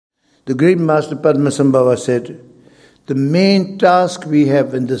The great Master Padmasambhava said, the main task we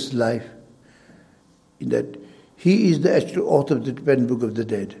have in this life is that he is the actual author of the Tibetan Book of the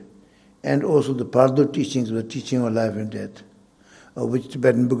Dead, and also the Pardo teachings, the teaching of life and death, of which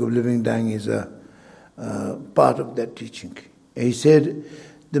Tibetan Book of Living and Dying is a part of that teaching. And he said,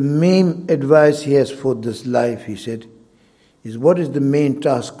 the main advice he has for this life, he said, is what is the main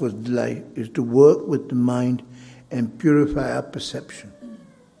task of life, is to work with the mind and purify our perception.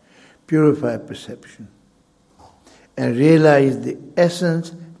 Purify perception. And realize the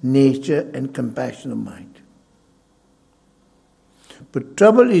essence, nature and compassion of mind. But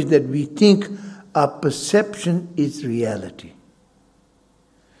trouble is that we think our perception is reality.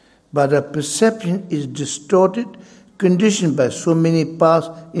 But our perception is distorted, conditioned by so many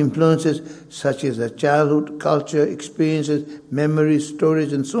past influences such as our childhood, culture, experiences, memories,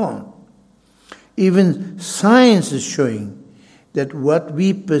 stories and so on. Even science is showing that what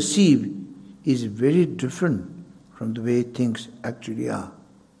we perceive is very different from the way things actually are.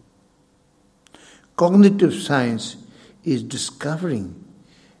 Cognitive science is discovering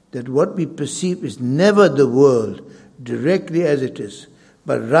that what we perceive is never the world directly as it is,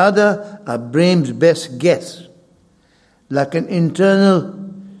 but rather our brain's best guess, like an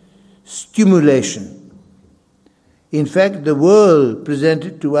internal stimulation. In fact, the world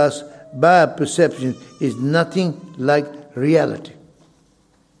presented to us by our perception is nothing like reality.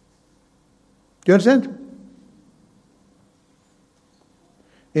 Do you understand?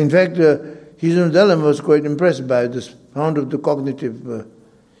 In fact, His Holiness Dalai was quite impressed by this founder of the cognitive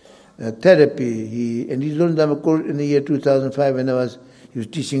therapy. His Holiness Dalai quoted in the year 2005 when he was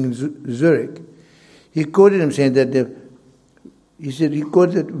teaching in Zurich. He quoted him saying that he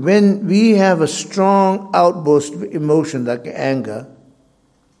quoted that when we have a strong outburst of emotion like anger,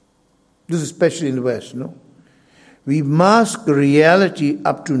 this is especially in the West, we mask reality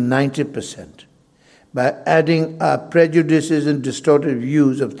up to 90% by adding our prejudices and distorted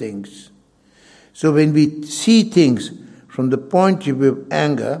views of things. So when we see things from the point of view of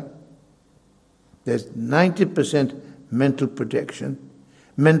anger, there's 90% mental projection,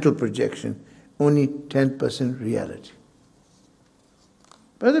 only 10% reality.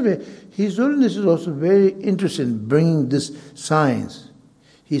 By the way, His Holiness is also very interested in bringing this science.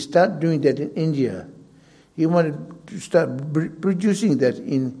 He started doing that in India. He wanted to start producing that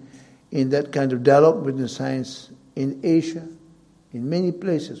in that kind of dialogue with the science in Asia, in many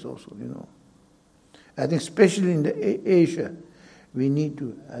places also, I think especially in Asia, we need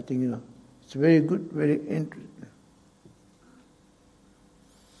to, it's very good, very interesting.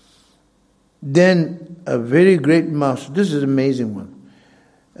 Then a very great master, this is an amazing one.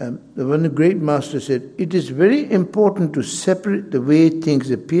 One great master said, it is very important to separate the way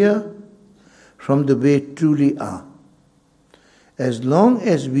things appear from the way truly are. As long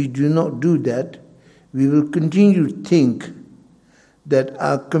as we do not do that, we will continue to think that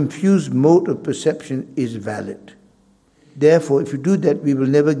our confused mode of perception is valid. Therefore, if you do that, we will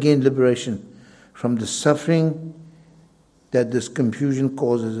never gain liberation from the suffering that this confusion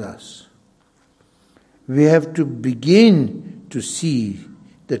causes us. We have to begin to see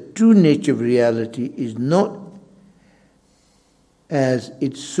the true nature of reality is not as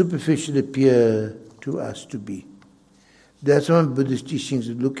it superficially appears to us to be. That's why Buddhist teachings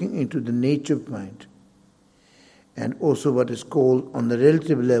are looking into the nature of mind and also what is called, on the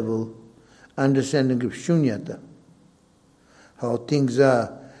relative level, understanding of shunyata. How things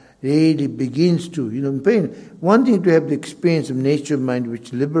are really begins to, pain. One thing to have the experience of nature of mind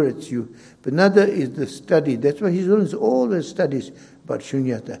which liberates you, but another is the study. That's why His Holiness always studies about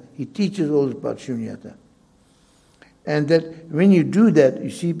shunyata. He teaches always about shunyata. And that when you do that, you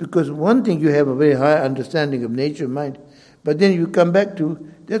see, because one thing you have a very high understanding of nature of mind, but then you come back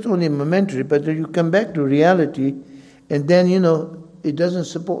to, that's only momentary, but then you come back to reality, and then, it doesn't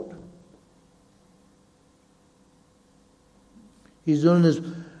support. His Holiness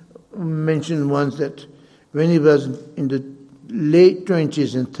mentioned once that when he was in the late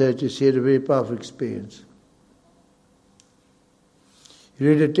 20s and 30s, he had a very powerful experience. He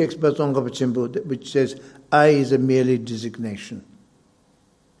read a text by Tsongkhapa Chimpo which says, I is a merely designation.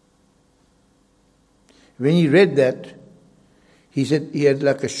 When he read that, he said he had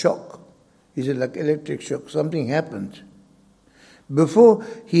like a shock. He said like electric shock. Something happened. Before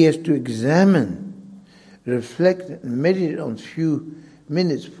he has to examine, reflect and meditate on a few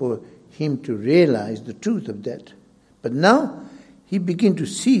minutes for him to realize the truth of that. But now he began to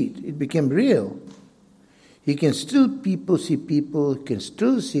see it. It became real. He can still see people, he can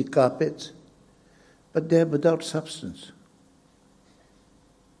still see carpets, but they're without substance,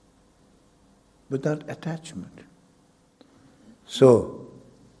 without attachment. So,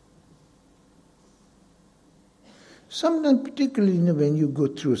 Sometimes, particularly when you go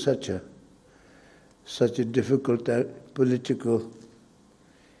through such a difficult political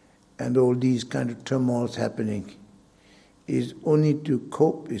and all these kind of turmoils happening, is only to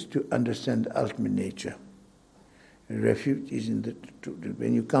cope, is to understand the ultimate nature. Refuge is in the truth.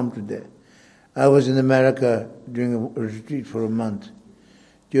 When you come to that. I was in America doing a retreat for a month,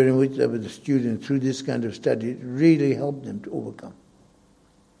 during which I was a student. Through this kind of study, it really helped them to overcome.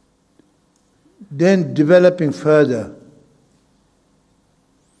 Then developing further,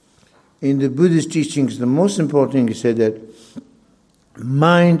 in the Buddhist teachings, the most important thing is said that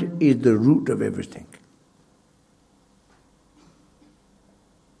mind is the root of everything.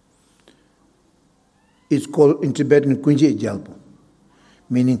 It's called in Tibetan Kunje Jalpo,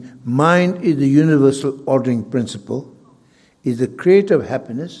 meaning mind is the universal ordering principle, is the creator of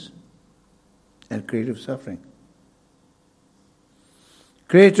happiness and creator of suffering.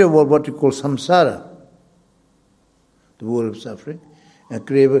 Creator of what we call samsara, the world of suffering, and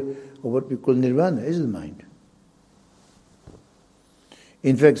creator of what we call nirvana is the mind.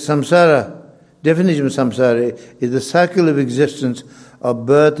 In fact, samsara, definition of samsara is the cycle of existence of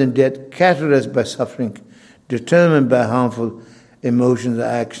birth and death characterized by suffering, determined by harmful emotions,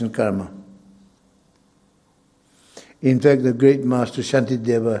 action, karma. In fact, the great master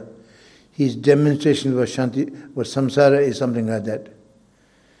Shantideva, his demonstration of what samsara is something like that,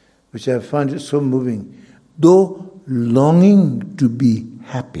 which I find it so moving. Though longing to be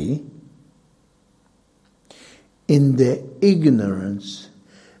happy, in their ignorance,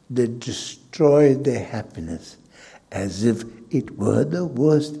 they destroy their happiness as if it were the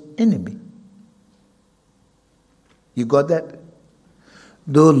worst enemy. You got that?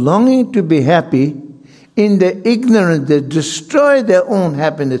 Though longing to be happy, in their ignorance they destroy their own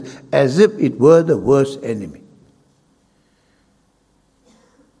happiness as if it were the worst enemy.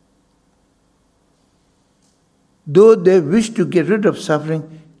 Though they wish to get rid of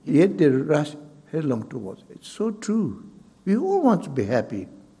suffering, yet they rush headlong towards it. It's so true. We all want to be happy.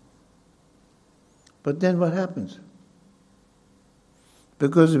 But then what happens?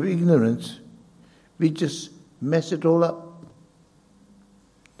 Because of ignorance, we just mess it all up.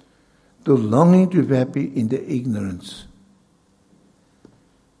 The longing to be happy in the ignorance.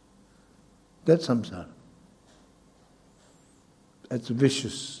 That's samsara. That's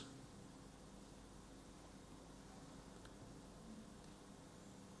vicious.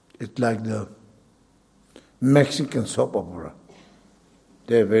 It's like the Mexican soap opera.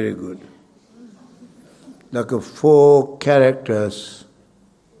 They're very good. Like 4 characters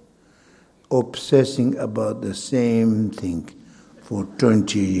obsessing about the same thing for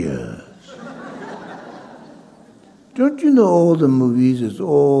 20 years. Don't you know all the movies is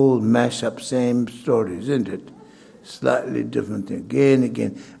all mash up same stories, isn't it? Slightly different thing, again and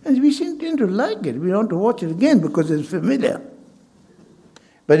again. And we seem to like it. We want to watch it again because it's familiar.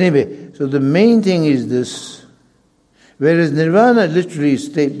 But anyway, so the main thing is this. Whereas nirvana literally is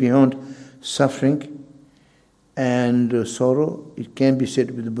state beyond suffering and sorrow, it can be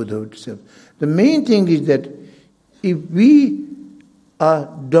said with the Buddha itself. The main thing is that if we are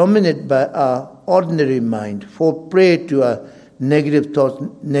dominated by our ordinary mind, fall prey to our negative thoughts,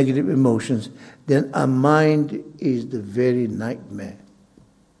 negative emotions, then our mind is the very nightmare.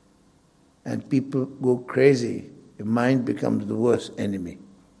 And people go crazy. Your mind becomes the worst enemy.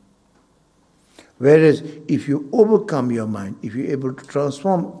 Whereas if you overcome your mind, if you're able to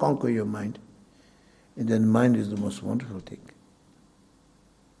transform, conquer your mind, and then mind is the most wonderful thing.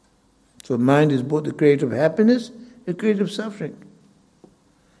 So mind is both the creator of happiness and creator of suffering.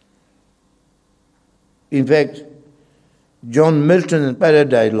 In fact, John Milton in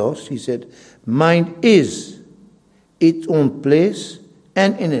Paradise Lost, he said, mind is its own place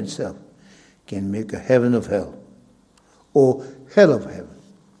and in itself can make a heaven of hell or hell of heaven.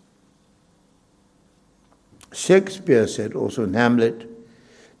 Shakespeare said also in Hamlet,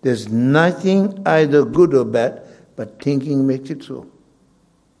 there's nothing either good or bad, but thinking makes it so.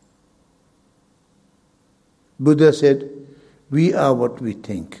 Buddha said, we are what we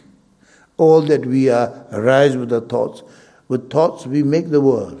think. All that we are arise with our thoughts. With thoughts we make the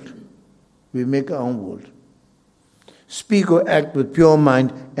world. We make our own world. Speak or act with pure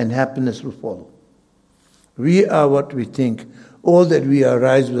mind and happiness will follow. We are what we think. All that we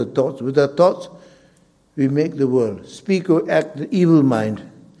arise with our thoughts. With our thoughts we make the world. Speak or act with evil mind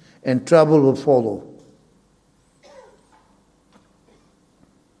and trouble will follow.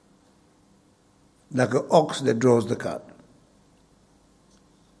 Like an ox that draws the cart.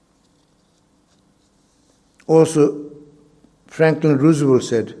 Also, Franklin Roosevelt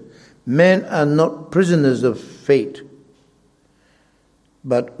said, men are not prisoners of fate,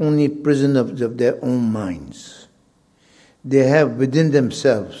 but only prisoners of their own minds. they have within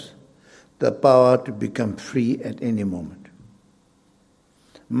themselves the power to become free at any moment.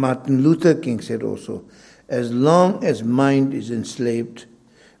 Martin Luther King said also, as long as mind is enslaved,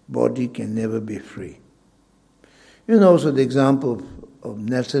 body can never be free. You know also the example of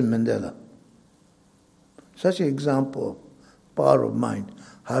Nelson Mandela. Such an example of power of mind,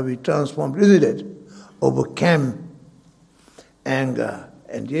 how he transformed, isn't it? Overcame anger,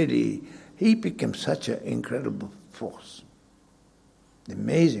 and really he became such an incredible force.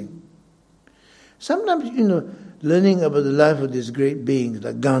 Amazing. Sometimes, learning about the life of these great beings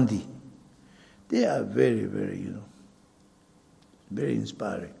like Gandhi, they are very, very, very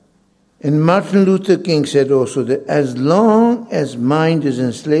inspiring. And Martin Luther King said also that as long as mind is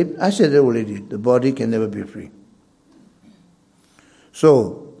enslaved, I said it already, the body can never be free.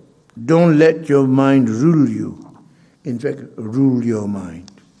 So, don't let your mind rule you. In fact, rule your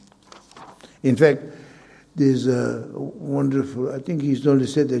mind. In fact, there's a wonderful, I think he's only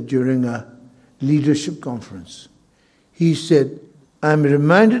said that during a leadership conference. He said, I'm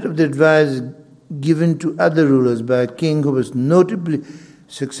reminded of the advice given to other rulers by a king who was notably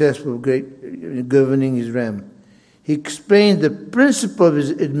successful, great, governing his realm. He explained the principle of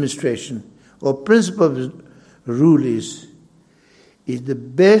his administration, or principle of his rule is the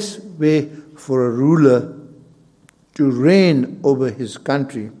best way for a ruler to reign over his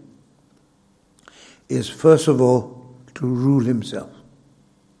country is first of all to rule himself.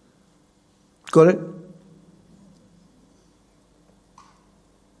 Correct?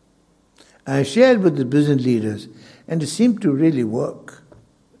 I shared with the business leaders, and it seemed to really work.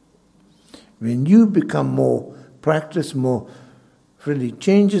 When you become more, practice more, really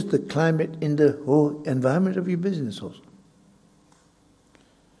changes the climate in the whole environment of your business also.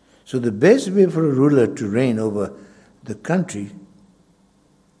 So the best way for a ruler to reign over the country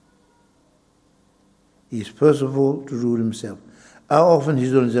is first of all to rule himself. How often he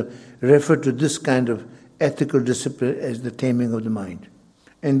referred to this kind of ethical discipline as the taming of the mind.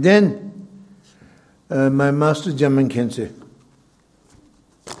 And then my master Jamin Khyentse,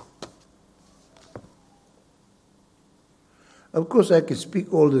 of course I can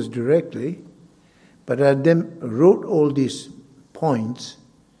speak all this directly, but I then wrote all these points,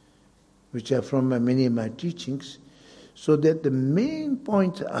 which are from many of my teachings, so that the main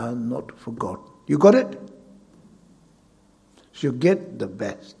points are not forgotten. You got it? So you get the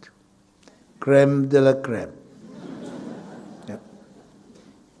best. Crème de la crème. Yeah.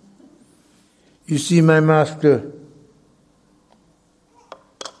 You see, my master,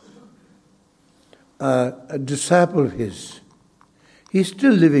 a disciple of his, he's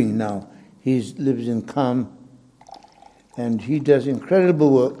still living now. He lives in Kham, and he does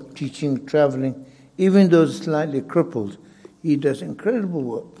incredible work, teaching, traveling. Even though he's slightly crippled, he does incredible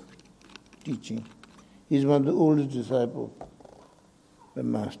work, teaching. He's one of the oldest disciples, the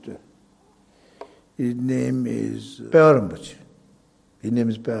master. His name is Sogyal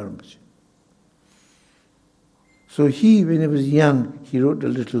Rinpoche. So he, when he was young, he wrote a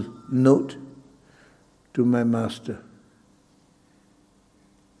little note to my master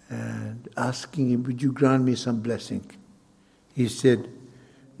and asking him, would you grant me some blessing? He said,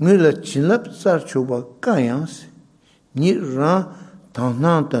 Ngula chinlap sar choba kayans, ni ran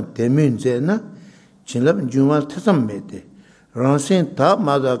tangnan tan temun zena, chinlap jumal tasam mede, ransen ta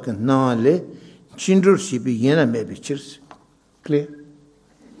madak na le, chindur shibi yena mebichers. Clear?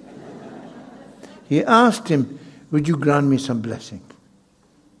 He asked him, would you grant me some blessing?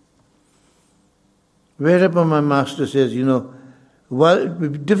 Whereupon my master says, well, it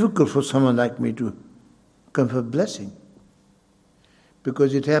would be difficult for someone like me to confer blessing.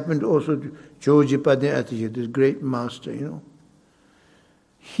 Because it happened also to Choji Padne Atiya, this great master,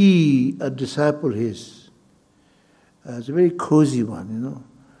 He, a disciple his, is a very cozy one,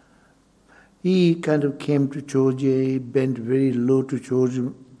 He kind of came to Choji, bent very low to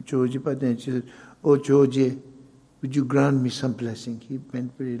Choji Padne, and she said, oh Choji, would you grant me some blessing? He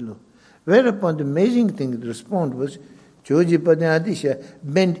bent very low. Whereupon the amazing thing, the response was, Choji Padne Adisha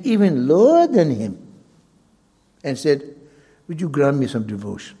bent even lower than him and said, would you grant me some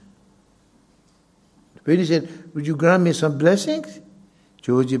devotion? When he said, would you grant me some blessings?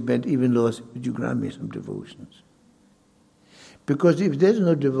 Choji bent even lower, would you grant me some devotions? Because if there's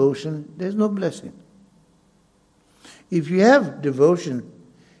no devotion, there's no blessing. If you have devotion,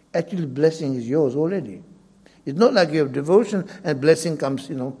 actually blessing is yours already. It's not like you have devotion and blessing comes,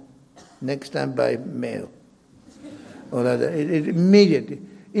 next time by mail. Or rather, it immediately.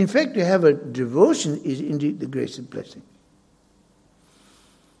 In fact, to have a devotion is indeed the greatest blessing.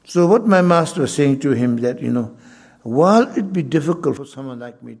 So what my master was saying to him that, while it be difficult for someone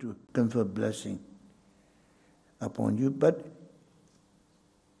like me to confer blessing, upon you. But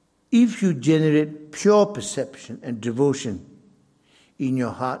if you generate pure perception and devotion in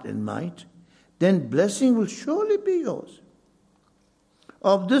your heart and mind, then blessing will surely be yours.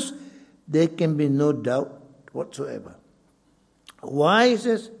 Of this, there can be no doubt whatsoever. Why, he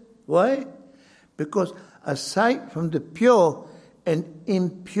says? Why? Because aside from the pure and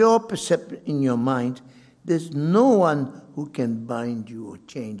impure perception in your mind, there's no one who can bind you or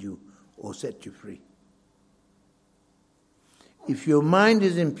change you or set you free. If your mind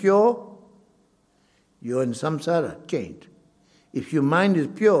is impure, you're in samsara, chained. If your mind is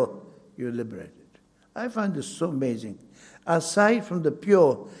pure, you're liberated. I find this so amazing. Aside from the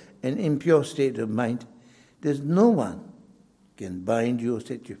pure and impure state of mind, there's no one can bind you or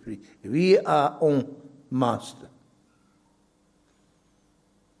set you free. We are our own master.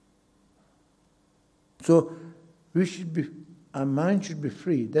 So our mind should be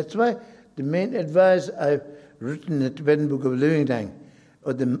free. That's why the main advice I've written in the Tibetan Book of Living Time,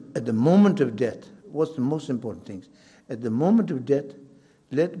 at the moment of death, what's the most important things? At the moment of death,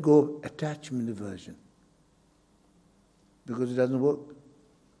 let go of attachment aversion. Because it doesn't work.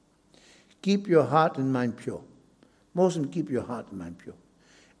 Keep your heart and mind pure. Most of them keep your heart and mind pure.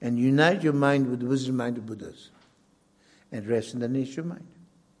 And unite your mind with the wisdom mind of Buddhas. And rest in the nature of mind.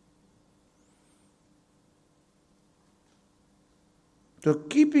 So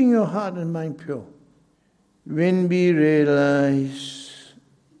keeping your heart and mind pure. When we realize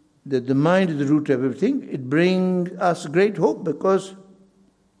that the mind is the root of everything, it brings us great hope, because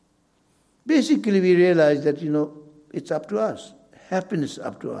basically we realize that, it's up to us. Happiness is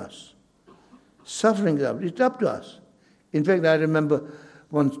up to us. Suffering is up to us. In fact, I remember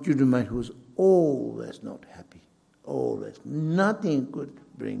one student of mine who was always not happy. Always. Nothing could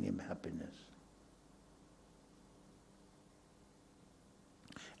bring him happiness.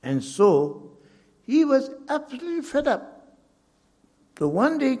 And so, he was absolutely fed up. So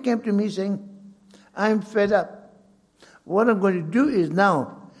one day he came to me saying, I'm fed up. What I'm going to do is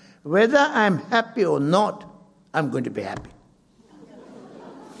now, whether I'm happy or not, I'm going to be happy.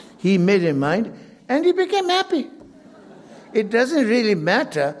 He made his mind and he became happy. It doesn't really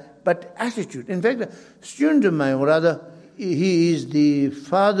matter, but attitude. In fact, a student of mine, or rather, he is the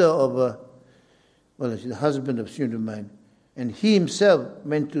father of the husband of a student of mine. And he himself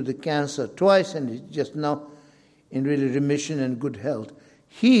went through the cancer twice and is just now in really remission and good health.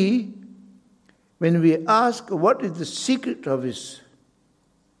 When we ask what is the secret of his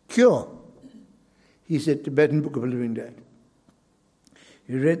cure, he said, Tibetan Book of Living Dead.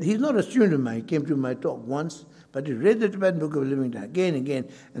 He's not a student of mine, he came to my talk once, but he read the Tibetan Book of Living Dead again and again,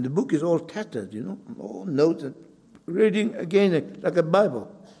 and the book is all tattered, all notes, and reading again like a Bible.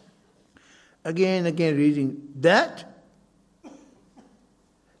 Again, reading that,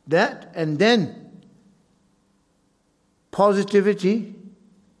 and then positivity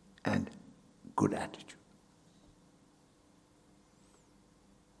and good attitude.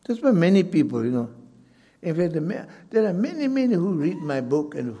 That's why many people, in fact, there are many who read my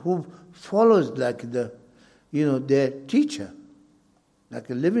book and who follows like their teacher, like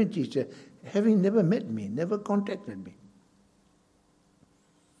a living teacher, having never met me, never contacted me.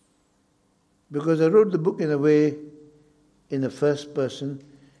 Because I wrote the book in a way, in the first person,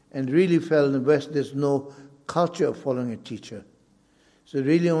 and really felt in the West there's no culture of following a teacher. So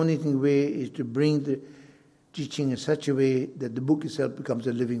really only way is to bring the teaching in such a way that the book itself becomes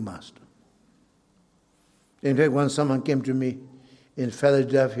a living master. In fact, once someone came to me in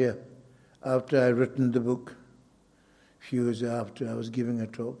Philadelphia after I written the book, a few years after I was giving a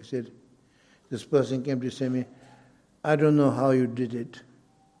talk, he said, this person came to say me, I don't know how you did it,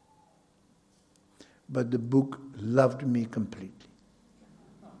 but the book loved me completely.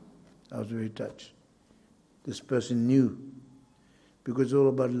 I was very touched. This person knew, because it's all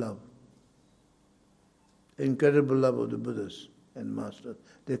about love. Incredible love of the Buddhas and Masters.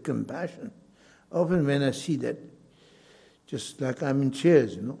 Their compassion. Often when I see that, just like I'm in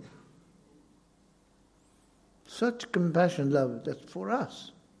tears, Such compassion, love, that's for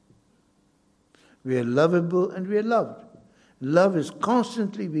us. We are lovable and we are loved. Love is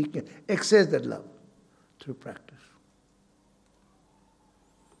constantly, we can access that love through practice.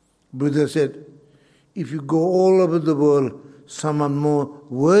 Buddha said, if you go all over the world, someone more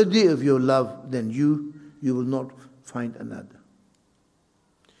worthy of your love than you will not find another.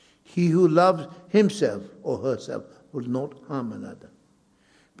 He who loves himself or herself will not harm another.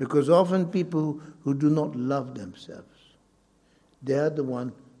 Because often people who do not love themselves, they are the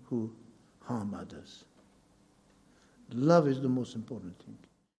one who harm others. Love is the most important thing.